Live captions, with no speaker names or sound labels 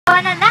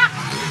Wanalak!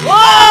 Whoa!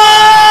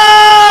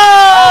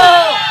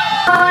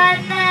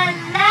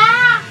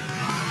 Wanalak!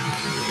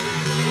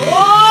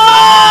 Whoa!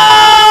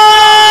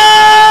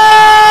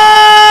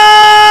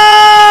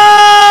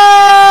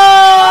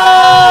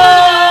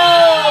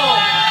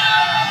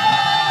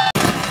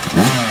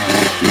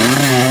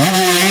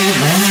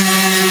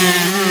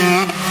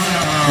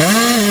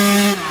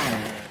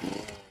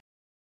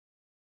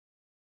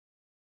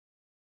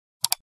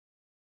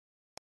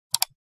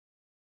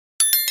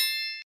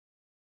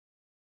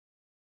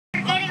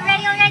 Getting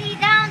ready already,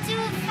 down to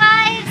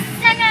 5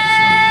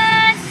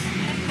 seconds!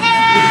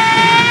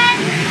 And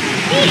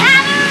we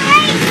have a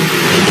race!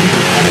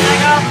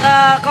 Check out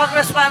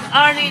Congressman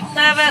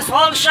RD4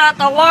 Whole Shot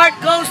Award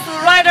goes to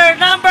rider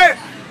number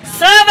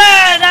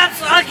 7! That's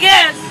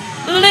again,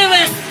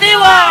 Lewis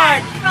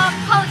Stewart! From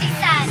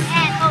Teves and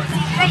MOTO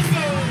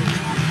Racing.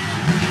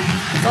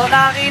 So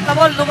nakikita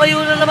mo,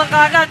 lumayo na naman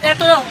kagad.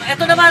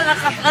 Ito naman,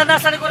 ang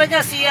nasa likuran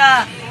niya, si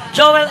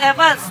Joel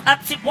Evans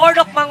at si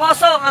Bordok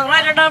Mangosong, ang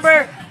rider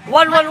number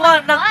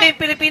 111 ng Team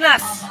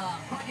Pilipinas.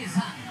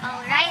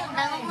 Alright,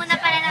 nangunguna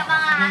pala ng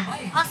mga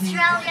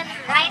Australian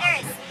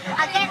riders.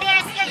 Again, they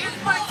are scheduled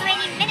for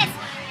 20 minutes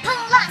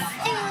plus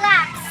 2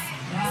 laps.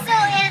 So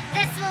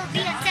this will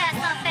be a test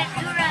of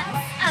endurance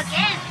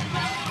again.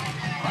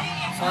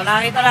 So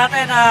nakita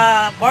natin na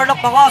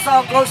Bordok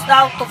Mangosong goes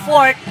down to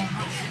 4th.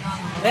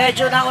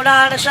 Medyo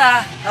naunahan na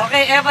siya.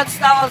 Okay, Evans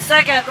now on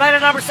 2nd. Rider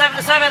number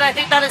 77, I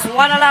think that is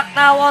Wanalak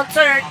now on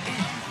 3rd.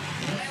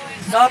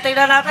 So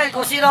tingnan natin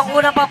kung sino ang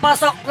unang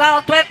papasok. Now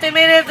 20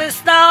 minutes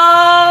is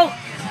now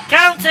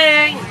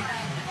counting.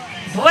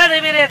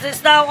 20 minutes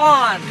is now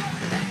on.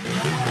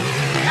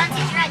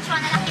 Advantage Raj,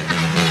 Wanalak in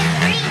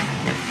naka-3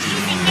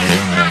 using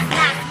his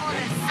fast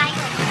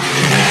motorcycle.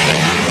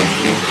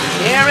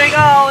 Here we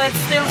go.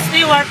 It's still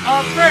Stewart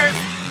on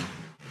 1st.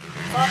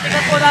 So,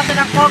 tingnan po natin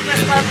ang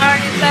Congressman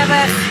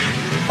RD4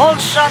 Whole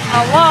Shot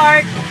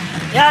Award.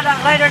 Yan ang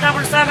rider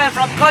number 7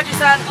 from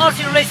Kojisan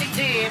Aussie Racing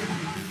Team.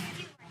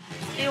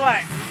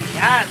 Stewart.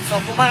 Yan. So,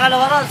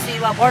 pumangalawa ron si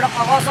Bordok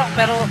Mangosong,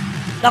 pero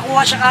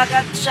nakuha siya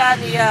agad siya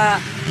ni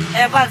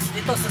Evans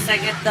dito sa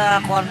second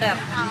corner.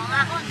 Oo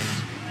nga, coach.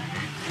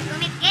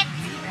 Lumikit.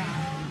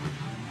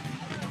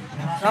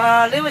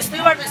 Lewis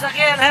Stewart is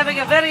again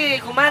having a very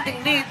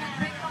commanding lead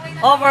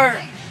over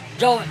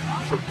Joel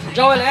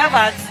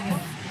Evans.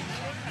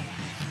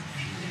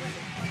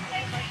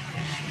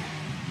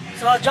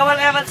 So Joel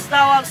Evans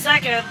now on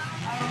 2nd,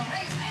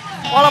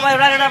 followed by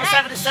rider number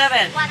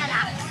 77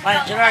 by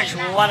Gerard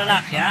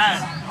Wanalak.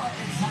 Yan.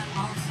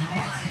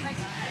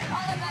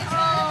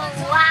 Oh,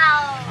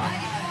 wow.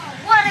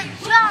 What a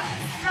jump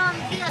from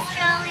the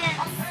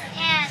Australians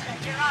and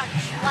Gerard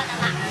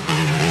Wanalak.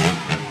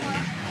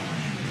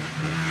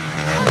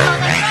 Oh,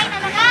 nag-try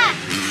talaga.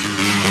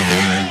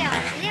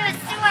 Lewis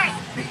Stewart.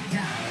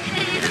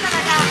 Dito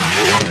talaga ako.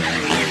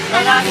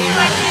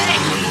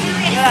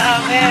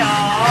 Grabe,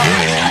 oo.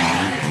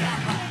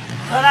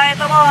 So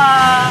nakita mo,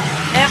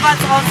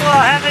 Evans also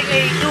having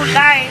a new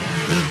line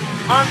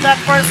on that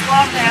first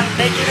corner.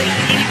 Medyo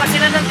hindi pa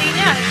sila ng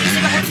linya. Hindi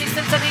sila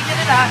consistent sa linya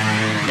nila.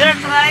 They're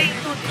trying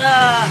to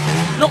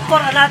look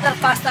for another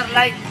faster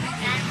line.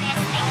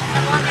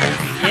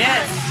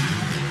 Yes.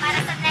 Para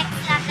sa next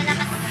lap na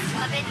mas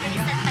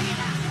mabilisan pa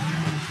nila.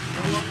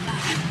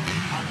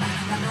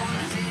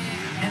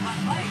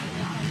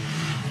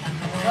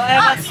 So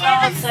Evans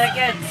now on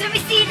 2nd.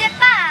 Sumisilip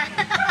pa!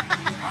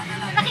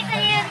 Nakita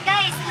niyo yun,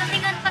 guys.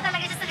 Lumingon pa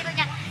talaga siya sa likod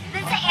niya.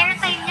 Dun sa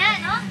airtime niya,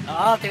 no?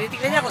 Oo,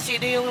 tinitignan niya kung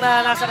sino yung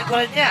nasa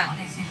likuran niya.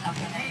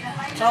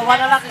 So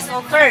Wanalak is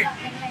on 3rd.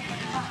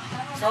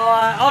 So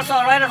also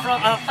a rider from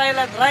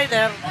Thailand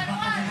rider.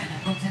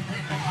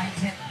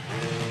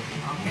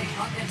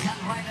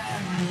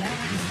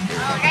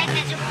 Alright,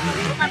 medyo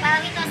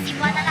bumabawi to si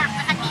Wanalak.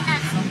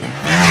 Nakatinas.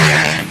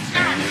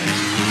 Siya.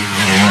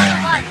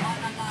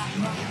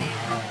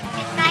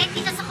 Kahit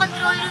dito sa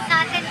control room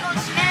natin,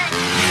 Coach Mel,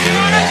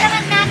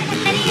 nararamdaman natin at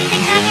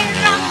narinig natin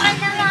rock on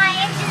ng mga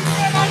engines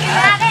nila.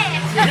 Grabe!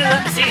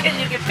 Sige,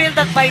 you can feel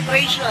that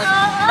vibration.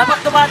 Oo. Dapat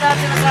dumadaan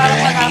sila sa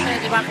harapan natin,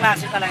 ibang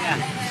klase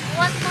talaga.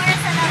 One more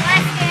sa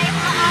labas, kaya yung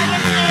mga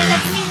audience kayo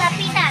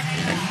nagsilapitan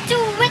to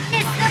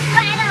witness the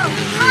battle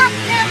of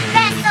the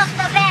best of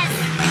the best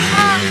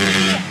of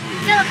the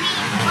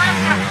Philippine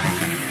Motocross.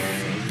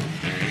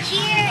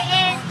 Here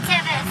in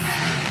Teves.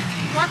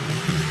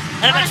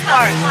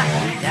 MX1.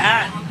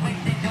 Yan.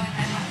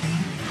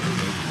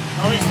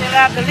 So we still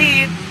have the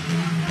lead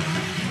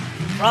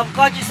from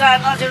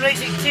Kojisan Aussie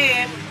Racing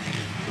Team.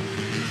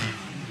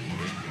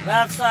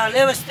 That's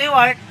Lewis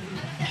Stewart.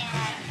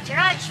 And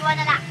Gerard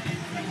Wanalak.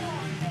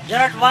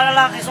 Gerard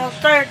Wanalak is on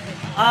 3rd.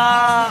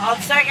 On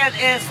 2nd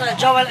is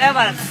Joel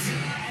Evans.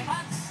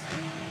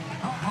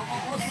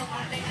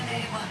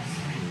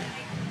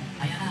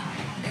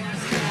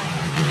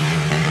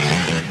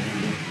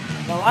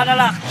 So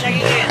Wanalak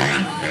checking in.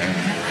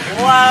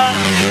 Wow!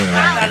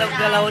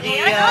 Nagdalaw-dalaw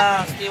ni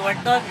Stewart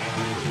doon.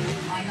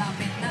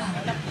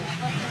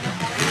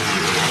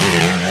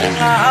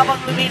 Habang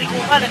lumiliko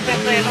ka,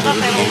 nagpepreno ka,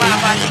 pero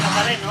umabali ka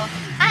pa rin, no?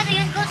 Ano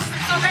yun, Coach?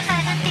 Sobrang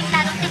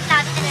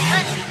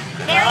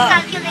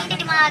calculated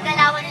yung mga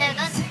galawan nila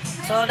doon.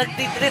 So,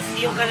 nagdi-drift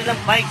yung kanilang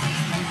bike.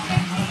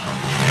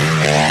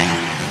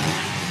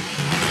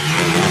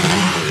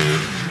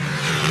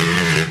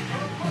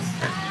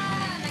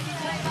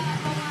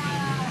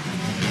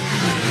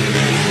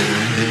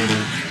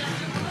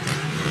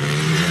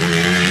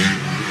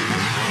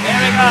 There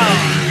we go.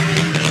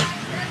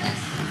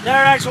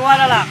 There's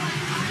Wanalak.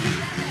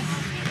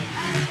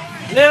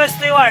 Lewis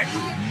Stewart.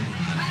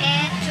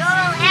 And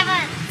Joel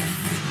Evans.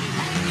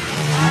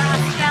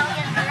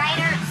 Australian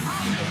riders.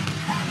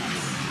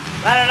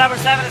 Rider number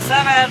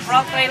 77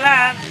 from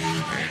Thailand.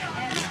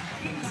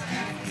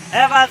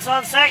 Evans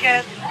on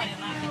second.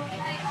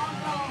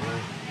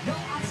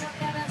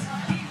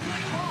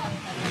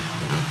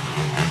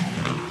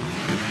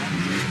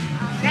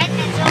 Alright,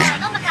 medyo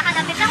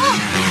magkakalapit ako.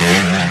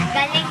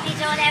 Galing ni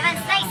Joel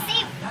Evans. Nice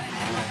save.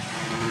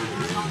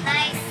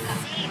 Nice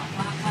save.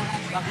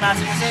 Ang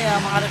klase kasi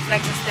mga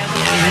reflexes niya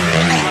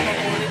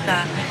matutulit na.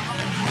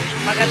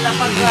 Maganda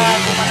pag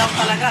gumalaw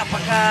talaga.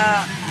 Pagka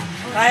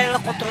kaya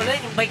lang kontrolin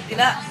yung bike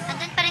nila.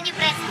 Nandun pa rin yung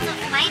presence of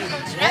mind,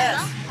 Coach Mel, Yes.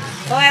 no?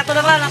 So eto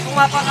naman ang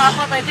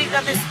kumapang-apat. I think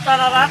that is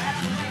Tararat.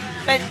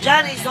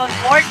 Penjan is on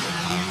board.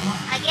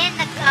 Again,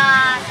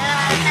 natalo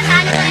pa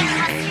rin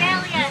yung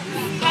Australia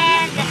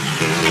and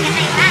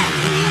taga-Thailand.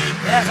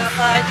 Yes,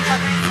 at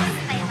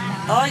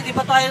hindi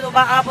pa tayo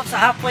umaabot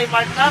sa halfway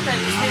mark natin.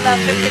 We still have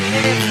 15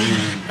 minutes,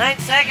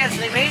 9 seconds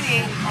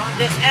remaining on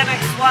this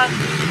MX1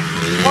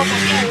 MOTO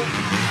 2.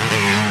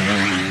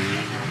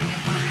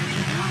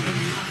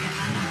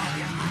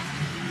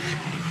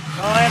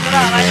 So eto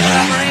na, rider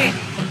number 8.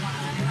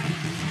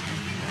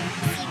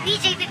 Si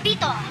BJ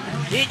Pepito.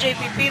 DJ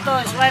Pipito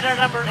is rider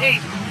number 8.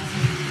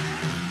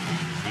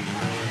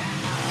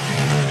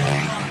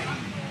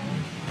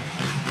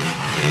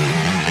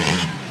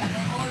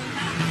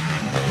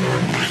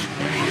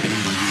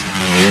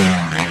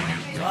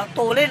 So ang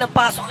tuloy ng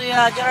pasok ni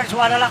Gerard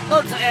Wanalak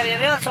doon sa area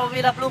niya. So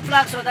with a blue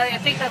flag, so I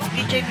think that's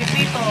DJ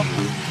Pipito.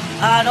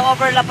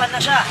 Na-overlapan na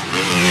siya.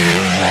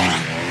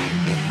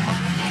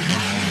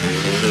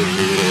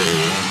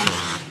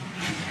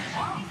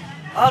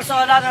 Also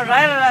another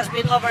rider has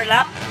been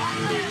overlapped.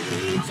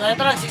 So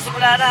ito lang,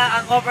 sisimula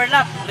na ang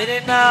overlap.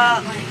 Within,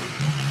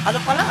 ano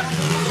pala?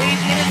 3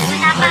 minutes,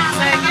 Wala pa, 30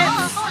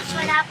 seconds. Coach,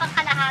 wala pang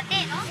kalahati,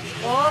 no?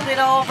 Oo, may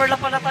na-overlap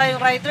pa na tayong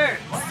rider.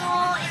 So,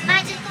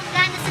 imagine kung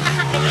gaano sila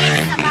kabilis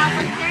sa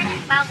bawat turn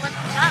at bawat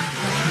jump.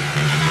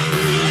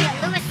 Si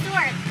Lewis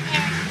Stewart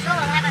and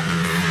Joel Evans.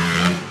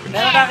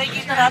 Pero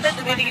nakikita natin,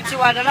 dumidikit si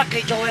Wanalak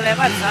kay Joel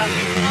Evans, ha?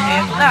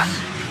 Eto na.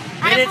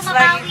 Minutes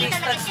bumabawi like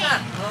distance talaga siya. na.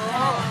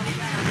 Oo.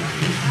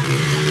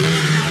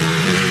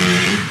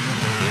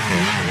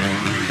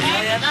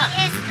 And Ayan na.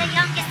 he is the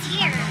youngest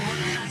here.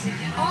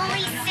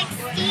 Only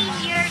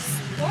 16 years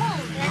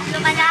old. And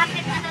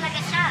lumalapit na talaga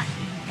siya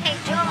kay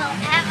Joel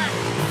Evans.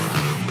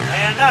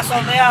 Ayan na, so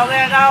we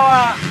are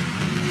now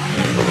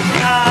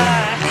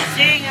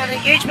seeing an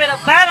engagement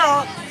of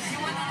battle.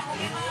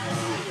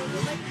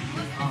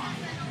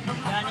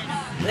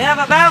 We have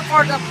a battle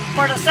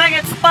for the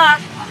second spot.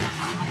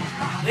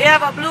 We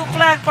have a blue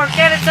flag for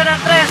Kenneth San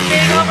Andres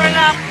being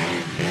overlapped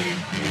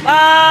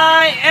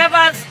by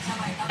Evans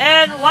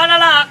and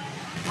Wanalak.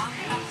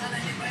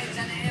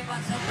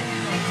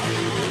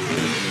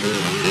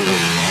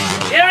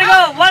 Here we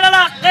go,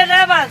 Wanalak and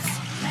Evans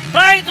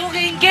trying to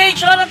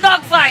engage on a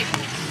dogfight.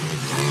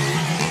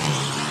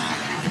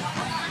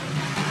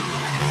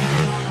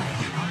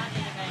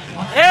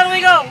 Here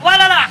we go,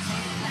 Wanalak,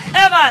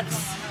 Evans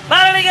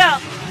battling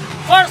out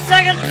for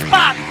second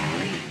spot.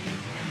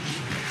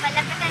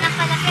 Palapit na lang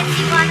palapit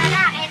si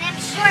Wanalak, and I'm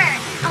sure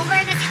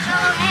aware na si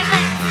Joel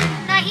Evans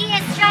na he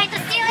is trying to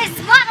steal his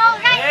MOTO,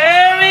 right?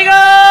 Here we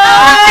go!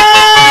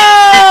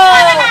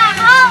 Wanalak,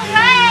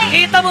 alright!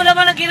 Kita mo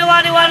naman ang ginawa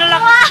ni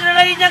Wanalak.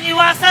 Sinalayin niyang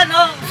iwasan.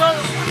 Oh. So,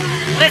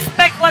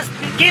 respect was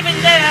given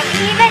there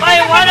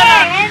by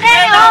Wanalak. And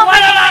then,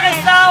 Wanalak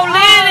is now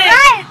leading.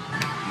 Alright!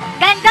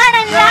 Ganda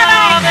ng laban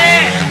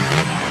Grabe!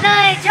 na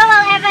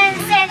Joel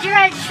Evans and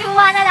Gerard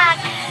Wanalak.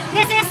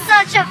 This is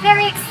such a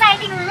very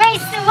exciting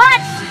race to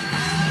watch.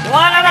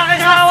 Wanalak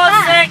is now on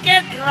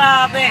second.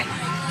 Grabe.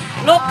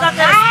 Look at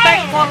the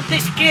respect for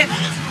this kid.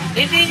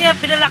 Hindi niya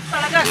pinalak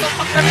talaga. So,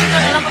 pagdating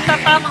na lang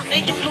magtatamang,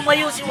 medyo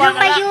lumayo si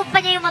Wanalak. Lumayo pa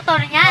niya yung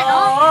motor niya, no?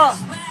 Oo.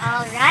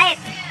 Alright.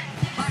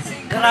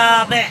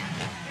 Grabe.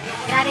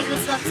 Grabe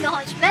goosebumps ko,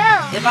 Coach Bell.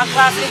 Ibang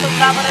klase itong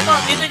laban ito.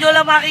 Dito nyo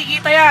lang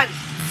makikita yan.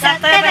 Sa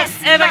Teves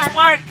MX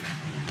Park.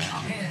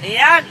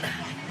 Ayan.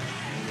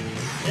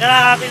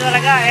 Grabe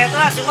talaga. Eto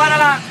na, si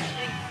Wanalak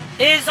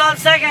is on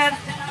second.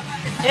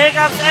 Here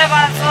comes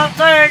Evans on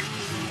third.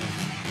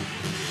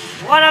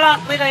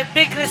 Wanalak with a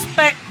big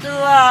respect to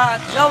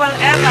Joel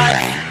Evans.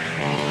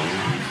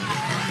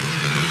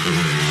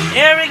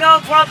 Here we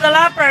go from the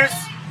lappers.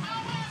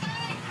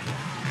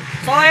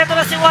 So eto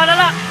na si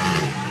Wanalak.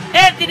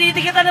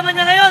 Dinidikitan naman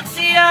niya ngayon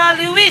si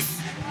Lewis.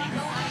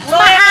 So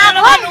eto na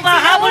naman,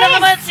 umahabol na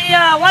naman si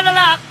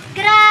Wanalak.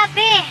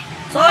 Grabe.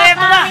 So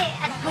eto na.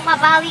 At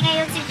bumabawi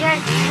ngayon si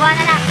Gerard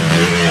Wanalak.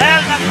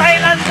 Well, the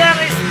Thailander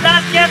is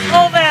not yet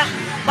over.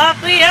 But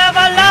we have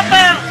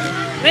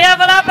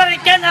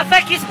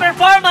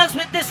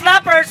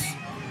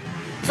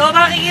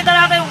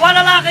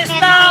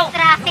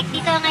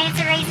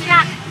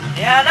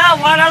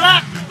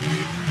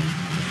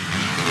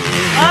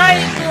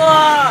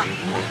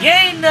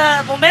gain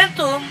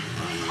momentum.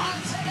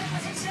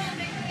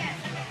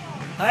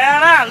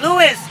 Ayan na,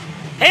 Lewis.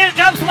 Here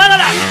comes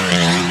Manala.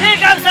 Here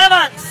comes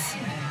Evans.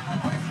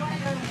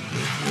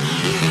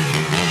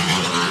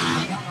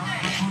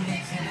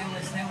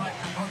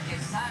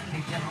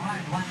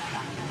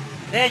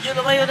 Medyo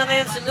lumayo na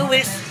ngayon si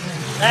Lewis.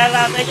 Dahil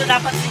medyo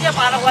napansin niya,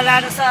 parang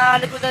wala na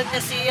sa likodan niya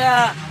si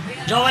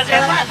Joel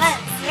Evans.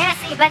 Yes,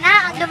 iba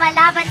na ang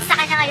lumalaban sa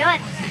kanya ngayon.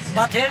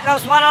 But here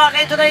comes Manala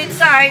into the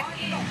inside.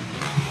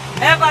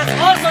 Evans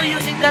also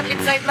using that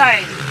inside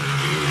line.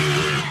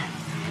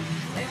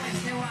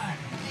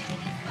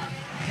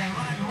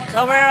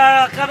 So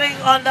we're coming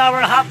on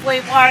our halfway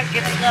mark.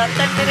 It's 10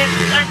 minutes,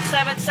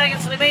 37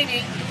 seconds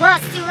remaining.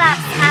 Plus 2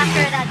 laps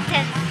after that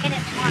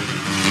 10-minute mark.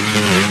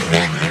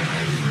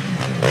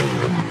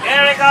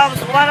 Here he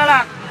comes,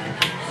 Manala.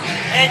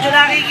 Medyo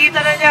nakikita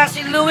na niya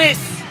si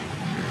Lewis.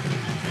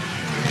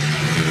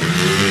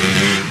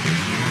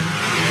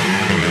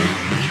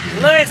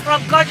 Lewis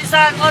from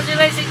Kojisan, Aussie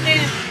Racing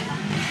Team.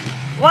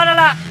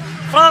 Manala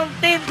from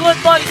Team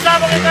Good Boy,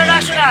 Sabong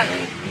International.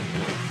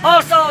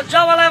 Also,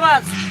 Joel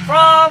Evans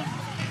from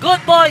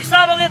Good Boy,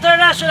 Sabong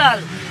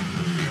International.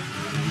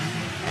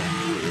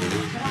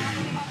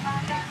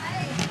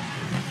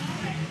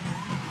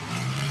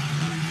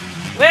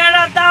 We're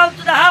now down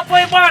to the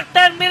halfway mark,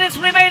 10 minutes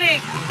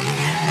remaining.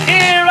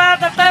 Here at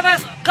the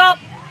Teves Cup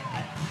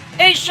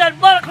Asian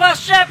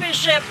Motocross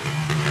Championship.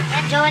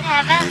 And Joel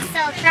Evans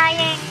still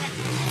trying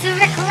to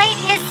reclaim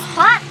his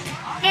spot.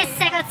 His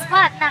second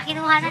spot na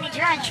kinuha na ni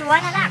George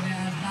Wanalak.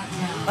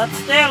 But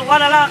still,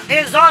 Wanalak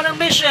is on a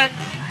mission,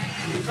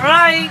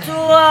 trying to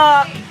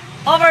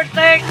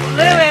overtake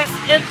Lewis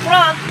in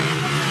front.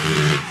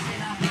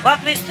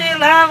 But we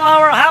still have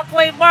our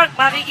halfway mark.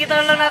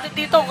 Makikita na lang natin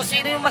dito kung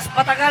sino yung mas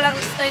patagal ang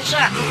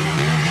distansya.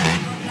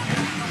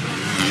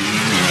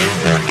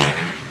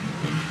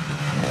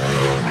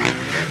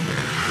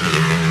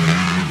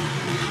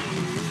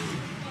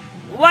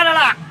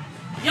 Wanalak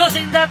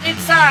using that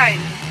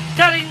inside,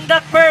 cutting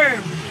that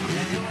berm.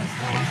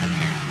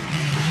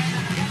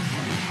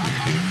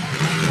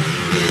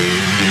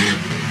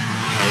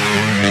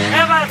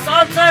 Evans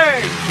on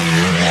third.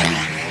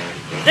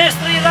 These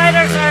three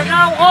riders are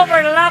now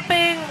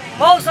overlapping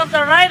most of the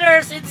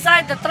riders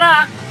inside the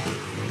track.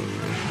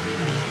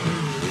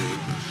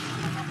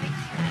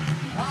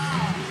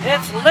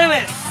 It's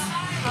Lewis,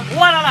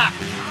 Wanalak,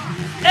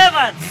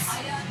 Evans.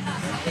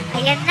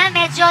 Ayan na,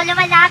 medyo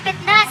lumalapit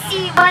na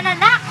si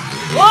Wanalak.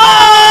 Whoa!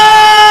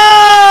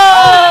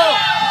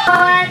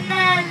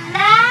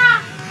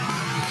 Wanalak!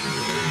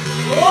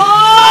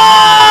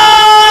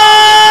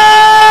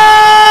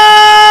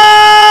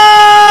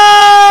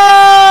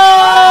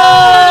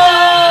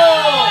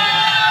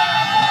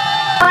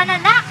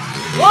 Wanalak!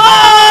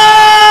 Whoa!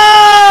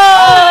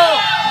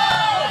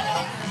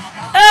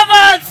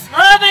 Evans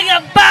having a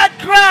bad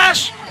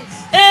crash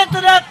into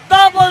that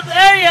double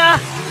area.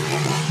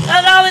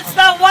 And now it's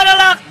now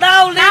Wanalak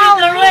now leading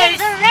the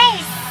race.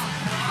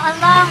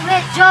 Along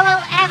with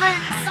Joel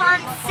Evans on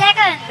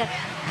second.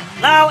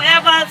 Now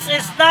Evans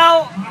is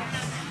now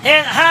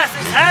has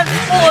his hands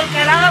full.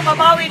 Kailangan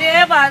mabawi ni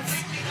Evans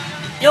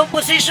yung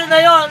position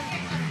na yon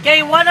kay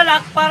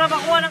Wanalak para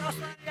makuha ng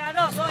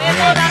Australiano. So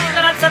ito nakita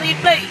lang sa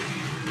replay.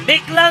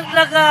 Biglang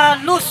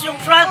nag-loose yung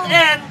front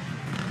end.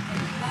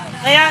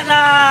 Kaya na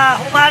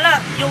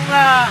humala yung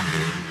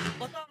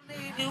botong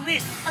ni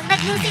Lewis. Pag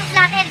nag-loose yung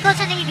flat end,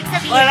 coach, ano ibig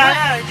sabihin? Wala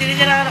na, hindi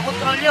niya na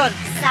na-control yun.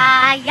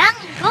 Sayang,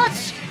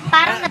 coach.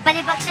 Parang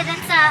nabalibag siya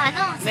dun sa,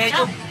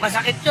 Medyo jump.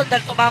 masakit yun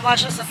dahil tumama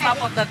siya sa top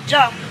of the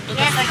jump to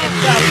the second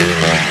jump.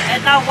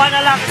 And now,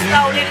 Wanalak is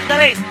now leading the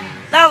race.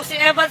 Now, si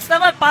Evans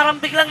naman, parang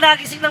biglang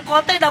nagising ng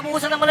konti,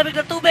 nabuhusan ng malamig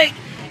na tubig.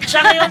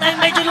 Siya ngayon ay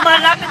medyo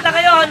lumalapit na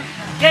ngayon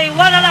kay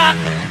Wanalak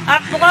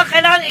at mukhang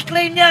kailangan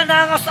i-claim niya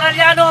na ang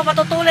Australiano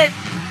matutulid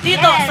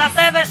dito sa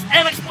Teves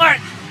MX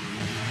Park.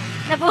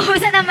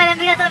 Nabuhusan ng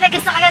malamig na tubig.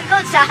 Gusto ka yun,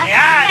 coach, ha?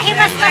 Ayan,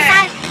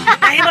 Nahimasmasan.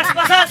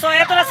 Nahimasmasan. So,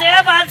 eto na si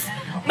Evans.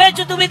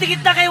 Medyo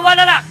tumitikit na kay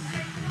Wanalak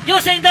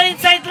using the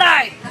inside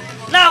line.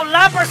 Now,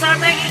 lappers are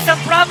making some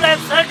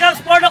problems. Here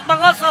comes Mordok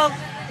Mangosong.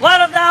 One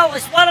of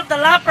the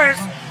lappers.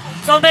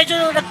 So,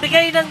 medyo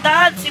nagbigay ng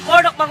daan si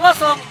Mordok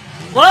Mangosong.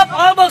 Whoop,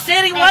 almost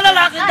hitting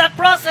Wanalak in that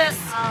process.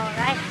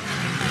 Alright.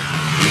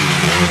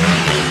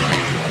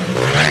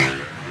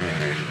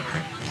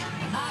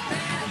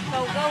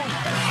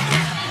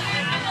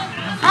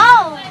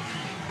 Oh!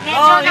 Medyo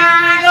here we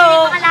na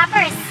go. mga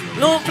lappers.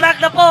 Blue flag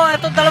na po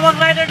itong dalawang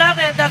rider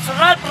natin. That's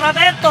Ralph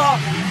Ramento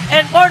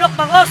and Mordok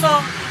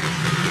Mangosong.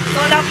 So,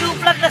 na-blue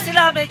flag na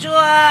sila. Medyo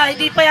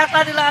hindi pa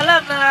yata nila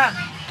alam na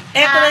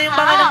ito na yung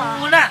mga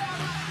namumuna.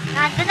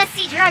 Nandun na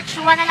si George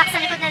Wanalak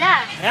sa likod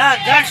nila. Ayan,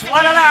 George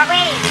Wanalak.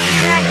 Wait,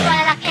 George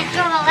Wanalak and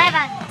Joel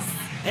Evans.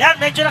 Ayan,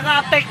 medyo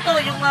naka-apekto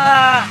yung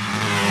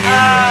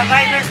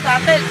riders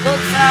natin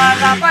doon sa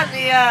laban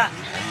ni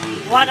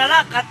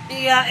Wanalak at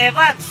ni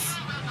Evans.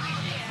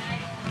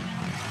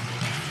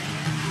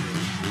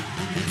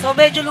 So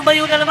medyo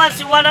lumayo na naman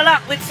si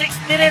Wanalak with 6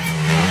 minutes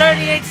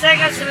 38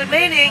 seconds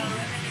remaining.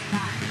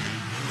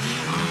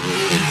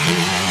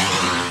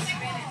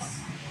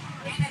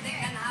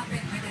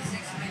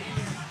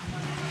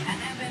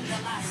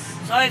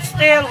 it's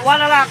still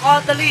 1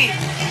 on the lead.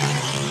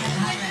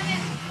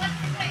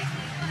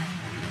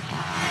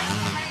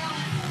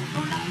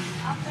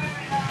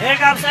 Here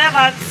comes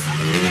Evans.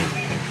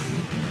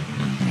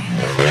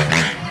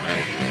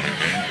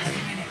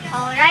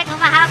 Alright,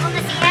 humahabol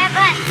na si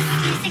Evans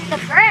using the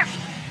burp.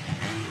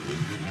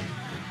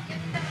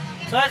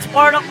 So it's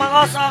Bordoc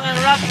Mangosong and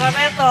Rob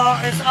Ramento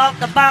is off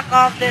the back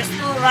of these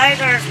two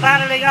riders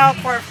battling out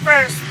for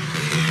first.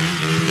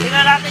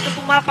 Tingnan natin yung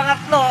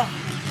pumapangatlo.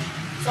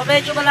 So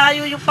medyo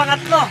malayo yung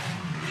pangatlo.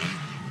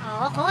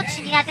 Oo, coach,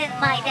 hindi natin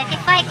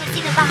ma-identify kung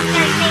sino ba ang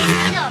third place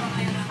dito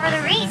for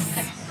the race.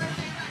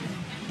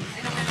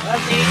 Well,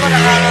 hindi ko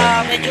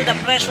medyo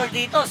na-pressure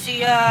dito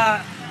si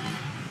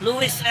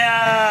Louis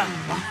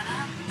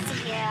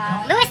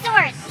Louis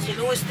Stewart. Si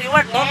Louis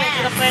Stewart, no? Medyo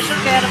na-pressure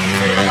kaya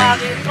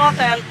lumaki yung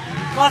throttle,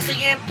 causing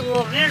him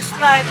to rear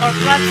slide or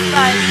front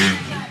slide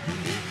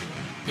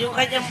yung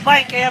kanyang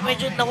bike, kaya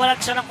medyo nawalan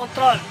siya ng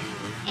control.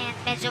 And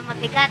medyo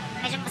mabigat,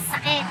 medyo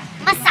masakit.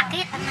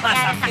 Masakit ang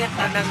nangyari sa Masakit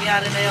ang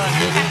nangyari na yun.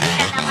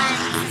 Kita naman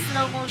sa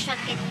slow motion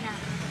kanina.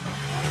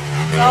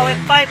 So in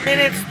 5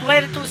 minutes,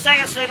 22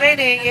 seconds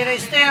remaining, it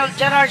is still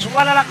Gerard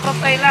Walalak from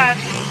Thailand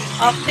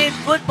of Team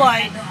Good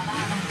Boy,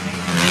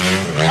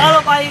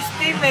 followed by his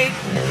teammate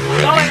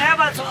Joel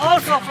Evans,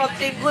 also from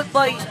Team Good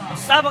Boy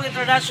Sabong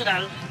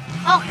International.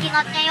 Oh,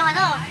 kinot niya yung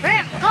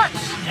berm, coach.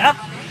 Yep.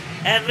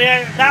 And we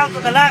are down to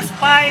the last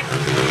 5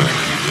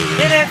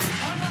 minutes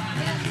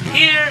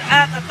here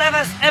at the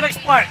Teves MX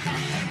Park.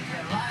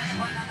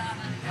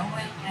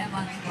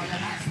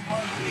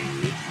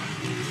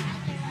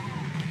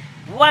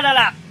 One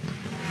lap.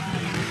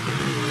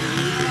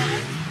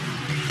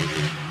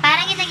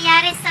 Parang yung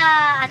nangyari sa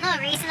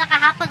race na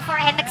kahapon for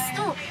MX2.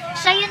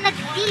 Siya yung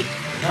nag-lead.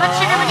 But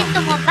siya naman yung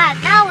tumumba.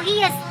 Now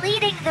he is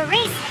leading the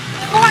race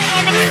for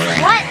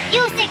MX1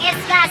 using his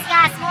gas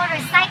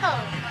motorcycle.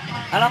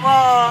 Alam mo,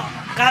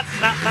 Kat,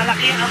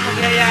 malaki ang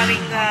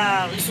magyayaring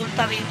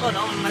resulta rito,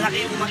 no?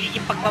 Malaki yung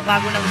magiging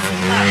pagbabago ng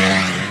resulta.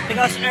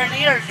 Because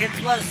earlier, it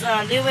was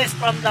Lewis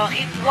from the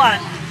Heat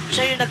 1.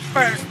 Siya yung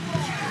nag-first.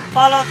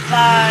 Followed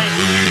by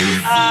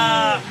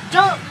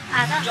Joe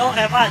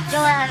Evans.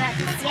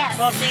 Yes.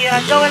 So si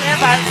Joel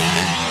Evans,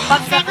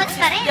 pag Seconds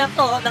pa rin. niya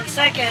to ng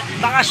second,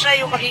 baka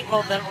siya yung maging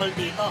overall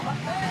dito.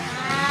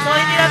 So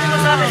hindi natin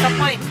masabi sa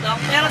points, no?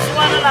 Pero si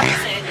Wala lang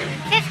kasi,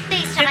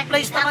 5th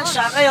place naman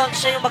siya, ngayon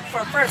siya yung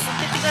mag-first. So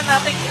titignan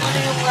natin kung ano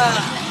yung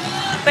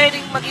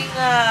pwedeng maging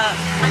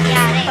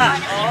mangyari.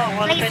 Oo,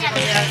 wala pwedeng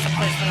mangyari sa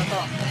pwesto na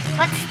to.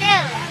 But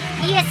still,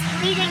 he is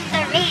leading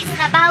the race.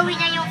 Nabawi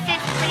niya yung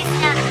 5th place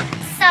niya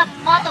sa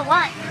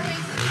MOTO1.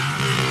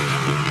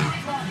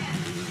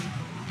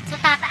 So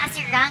tataas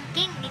yung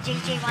ranking ni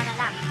JJ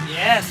Wanalang.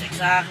 Yes,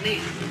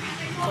 exactly.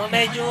 So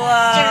medyo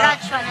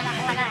Gerard Wanalang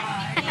pala.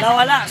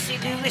 nawala si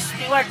Lewis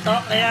Stewart, no?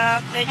 Kaya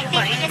medyo I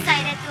think he mahirap.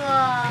 decided to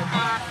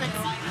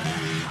concede.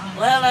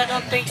 Well, I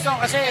don't think so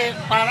kasi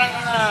parang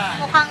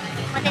Mukhang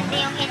matindi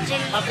yung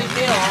injury.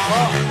 matindi,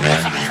 oo.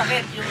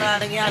 Sakit-sakit yung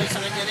nangyari sa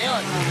kanya na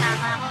yun.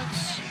 Tama, coach.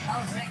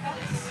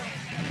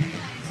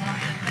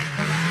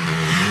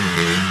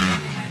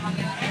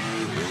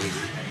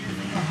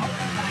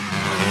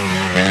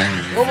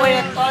 Umoy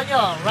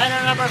Antonio,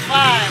 rider number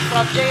 5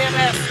 from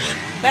JMS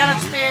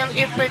Balance Steel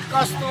Imprint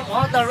Costume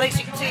Honda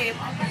Racing Team.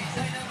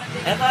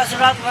 Ito si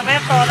Rob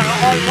Ramento,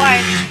 naka-all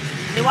white.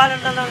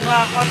 Liwanan na ng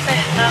konti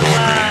ng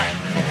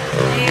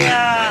ni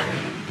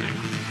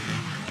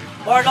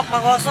Bordoc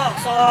Mangosong.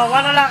 So,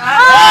 wala lang.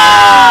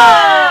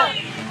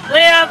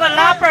 We have a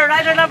lapper,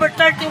 rider number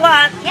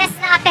 31. Yes,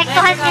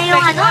 naapektuhan niya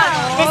yung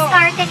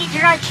discarte ni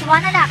Gerard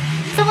Wanalang.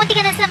 So, munti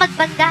ka na sila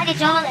magbangga ni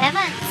Joel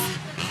Evans.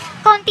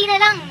 Konti na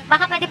lang,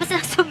 baka pwede pa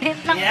sila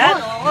sumemplang Yeah,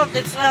 boat.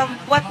 it's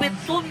what with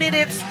 2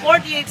 minutes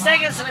 48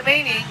 seconds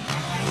remaining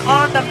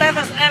on the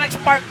Teves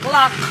MX Park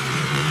clock.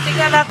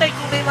 Tingnan natin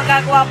kung may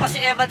magagawa pa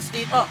si Evans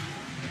dito.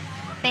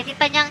 Pwede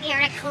pa niyang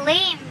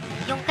i-reclaim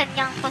yung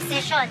kanyang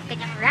position,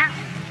 kanyang rank.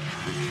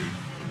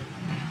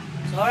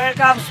 So here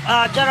comes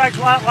Gerard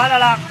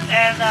Walalak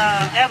and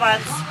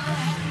Evans.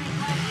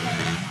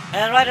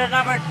 And rider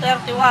number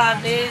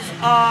 31 is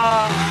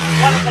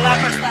one of the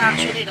lappers na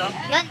actually, no?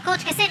 Yun,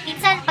 coach, kasi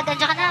minsan pag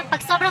nandiyan ka na, pag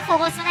sobrang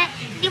focus mo na,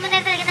 hindi mo na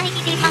talaga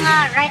nakikita yung mga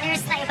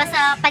riders na iba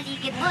sa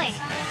paligid mo eh.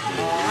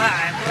 Oo nga,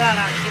 ito na,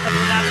 nakikita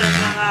po natin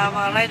ng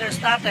mga riders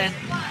natin.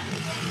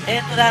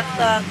 Into that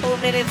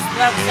 2 minutes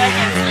 12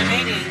 seconds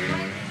remaining.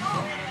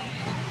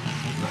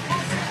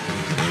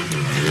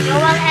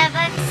 Joel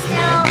Evans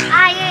still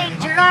eyeing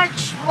Gerard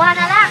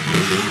Wanalang.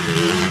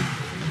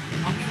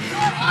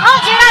 Oh,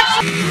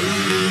 Gerard!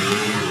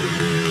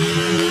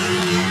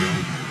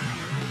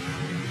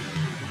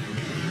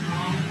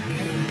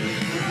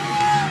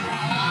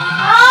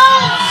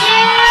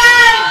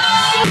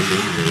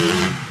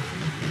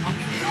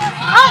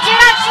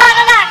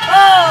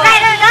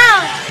 Rider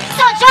down.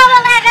 So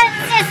Joel Evans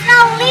is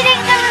now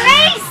leading the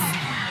race.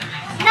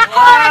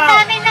 Nako, ang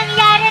dami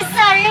nangyari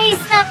sa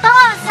race na to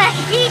sa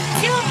Heat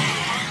 2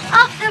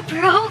 of the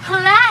Pro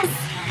class.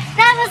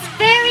 That was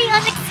very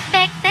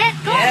unexpected.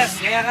 Yes,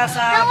 kaya nga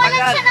sa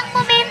Nawalan siya ng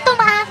momentum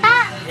ata.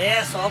 Yes,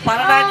 Yes, so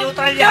para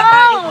na-neutral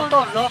yata yung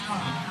motor, no?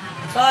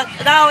 So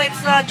now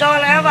it's Joel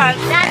Evans.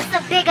 That's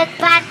the big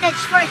advantage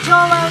for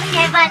Joel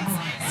Evans.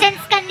 Since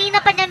kanina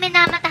pa niya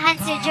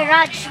minamatahan si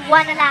Gerard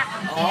Schwanalak.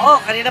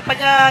 Oo, kanina pa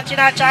niya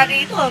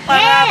chinachani ito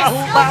para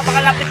mahuba,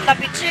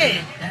 makalapit-lapit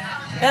siya eh.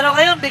 Pero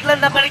ngayon,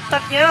 biglang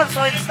nabaliktad niya yun.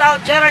 So it's now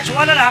Gerard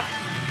Schwanalak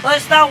who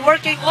is now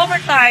working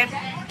overtime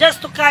just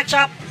to catch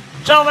up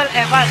Joel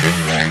Evans.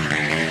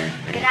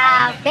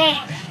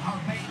 Grabe.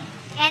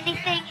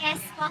 Anything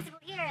is possible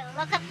here.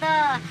 Look at the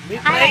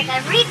highlight, the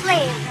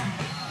replay.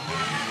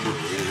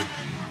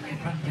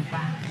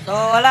 So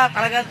wala,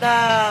 talagang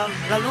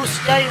na-lose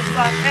niya yung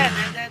front end.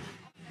 And then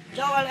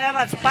Joel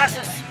Evans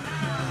passes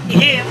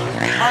him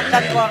on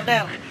that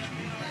corner.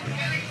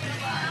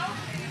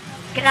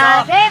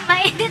 Grabe,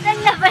 mainit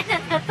ang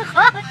labanan na to,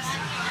 coach.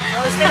 So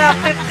we still have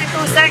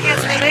 52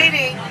 seconds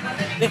remaining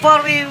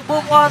before we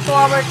move on to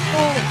our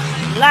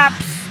 2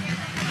 laps,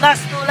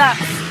 last 2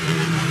 laps.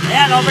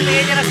 Ayan,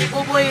 overtaken niya na si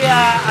Buboy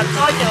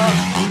Antonio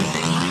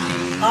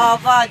of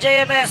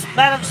JMS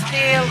Man of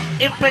Steel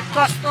Imprint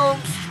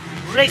Customs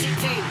Racing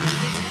Team.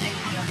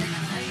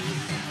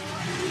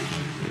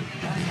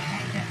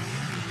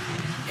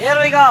 Here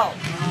we go.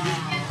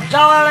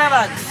 Joel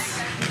Evans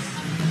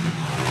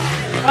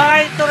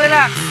trying to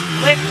relax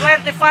with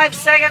 25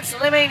 seconds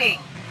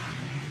remaining.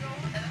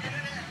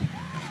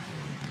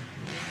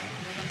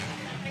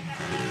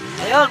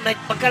 Ayun, may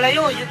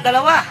pagkalayo yung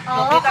dalawa.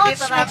 Oo,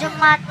 coach, medyo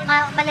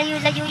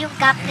malayo-layo yung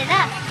gap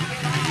nila.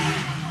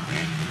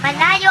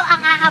 Malayo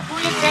ang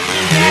hahabulin na si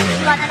Gerard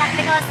Schwanalak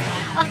because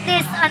of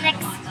this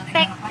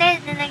unexpected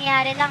na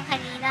nangyari lang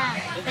kanina.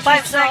 5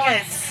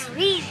 seconds.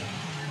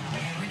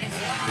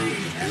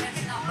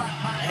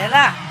 Ayan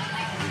na.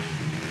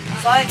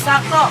 So,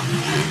 eksakto.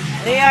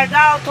 We are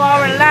down to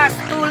our last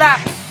 2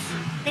 laps.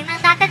 Tingnan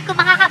natin kung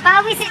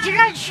makakabawi si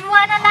Gerard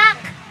Schwanalak.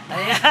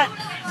 Ayan.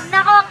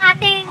 Nako, ang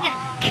ating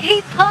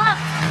K-pop.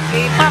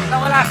 K-pop na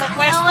wala sa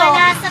pwesto.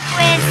 Nawala sa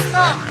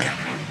pwesto.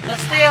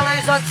 But still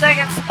is on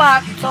second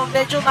spot. So,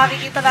 medyo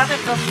makikita natin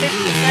from 50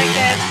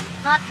 seconds.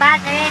 Not bad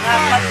na rin.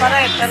 Not bad pa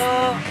rin.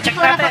 Pero, check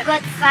Puro natin. a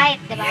good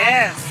fight, diba?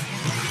 Yes.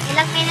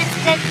 Ilang minutes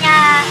din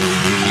siya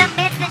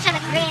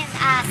nag-reign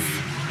as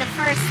the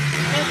first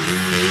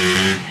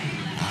race.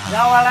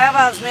 Joel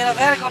Evans with a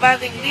very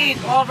commanding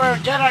lead over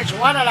Gerard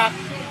Schwanalak.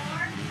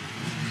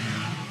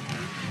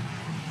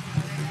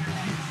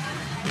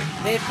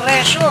 May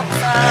pressure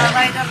sa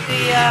rider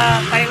ni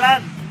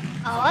Thailand.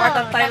 Oo. Part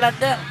ng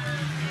Thailander.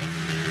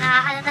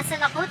 Ano na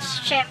sila,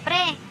 coach?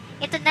 Siyempre,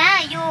 ito na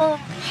yung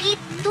Heat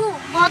 2,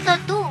 Moto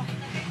 2.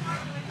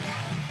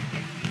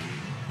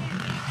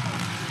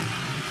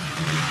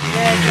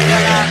 Medyo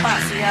wala pa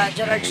si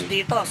Gerard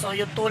dito. So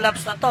yung 2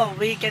 laps na to,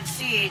 we can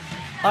see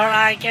or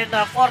I can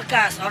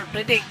forecast or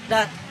predict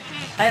that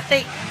I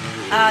think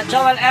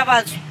Joel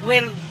Evans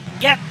will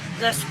get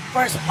this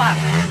first spot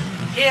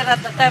here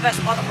at the Teves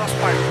Motocross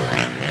Park.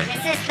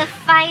 This is the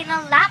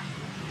final lap.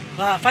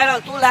 Final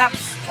 2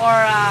 laps for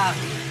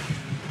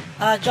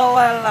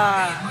Joel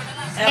Evans.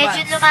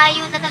 Medyo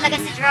lumayo na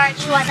talaga si Gerard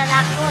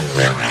Schwanalak,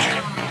 coach.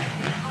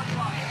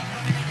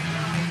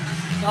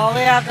 So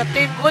we have the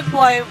Team Good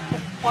Boy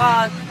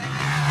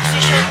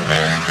position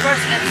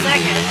first and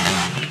second.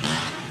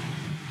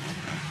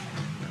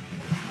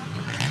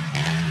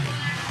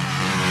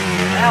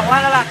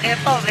 Wala lang.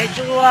 Ito,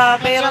 medyo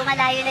mayroon.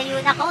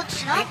 Malayo-layo na,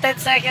 coach, no? 10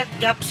 second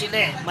gap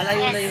sila eh.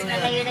 Malayo-layo na.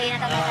 Malayo-layo na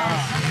talaga.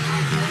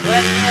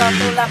 Well,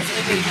 2 laps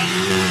remaining.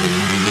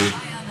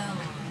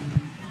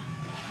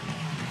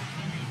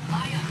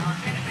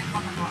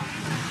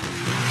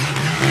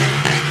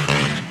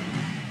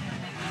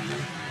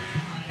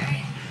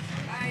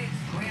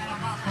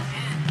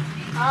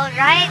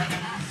 Alright.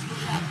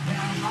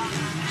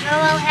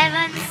 Joel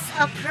Evans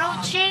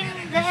approaching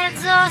the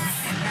Enzos.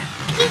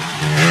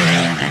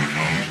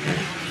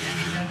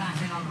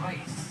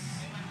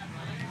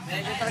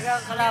 Medyo talaga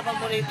ang kalaban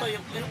mo rito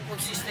yung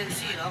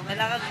consistency, no?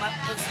 Kailangan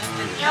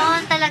consistency.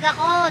 Yun talaga,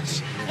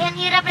 coach. Eh, ang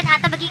hirap rin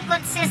ata maging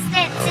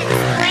consistent since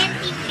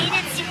 20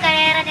 minutes yung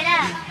karera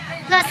nila.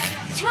 Plus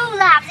 2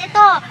 laps.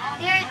 Ito,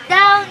 they're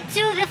down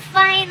to the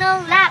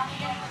final lap.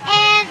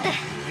 And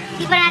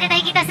di pa natin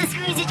nakikita sa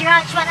screen si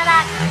Gerard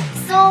Schwanalak.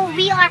 So,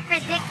 we are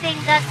predicting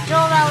that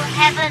Joel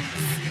Evans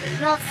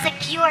will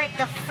secure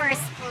the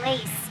first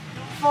place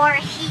for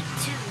Heat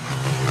 2.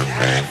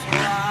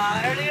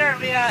 Earlier,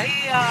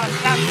 he got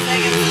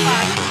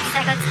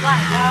second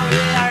spot.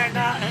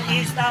 Now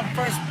he's now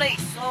first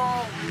place.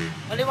 So,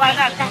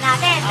 maliwanag. Kita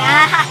natin.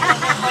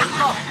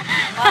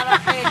 Para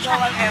kay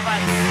Joel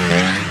Evans.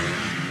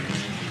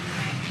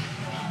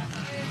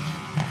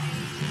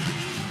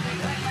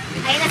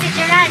 Ayun na si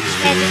Gerard.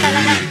 Medyo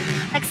talaga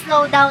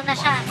nag-slow down na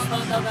siya.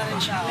 Slow down na rin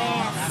siya.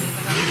 Yes.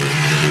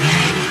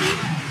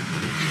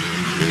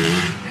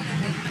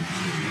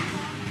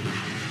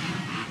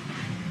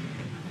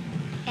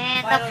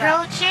 And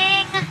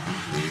approaching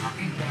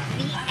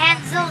the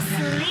Enzo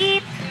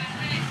Sleep.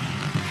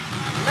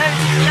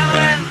 Ladies and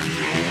gentlemen,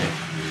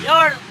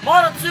 your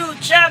Moto2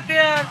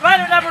 champion,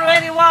 rider number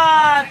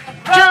 81,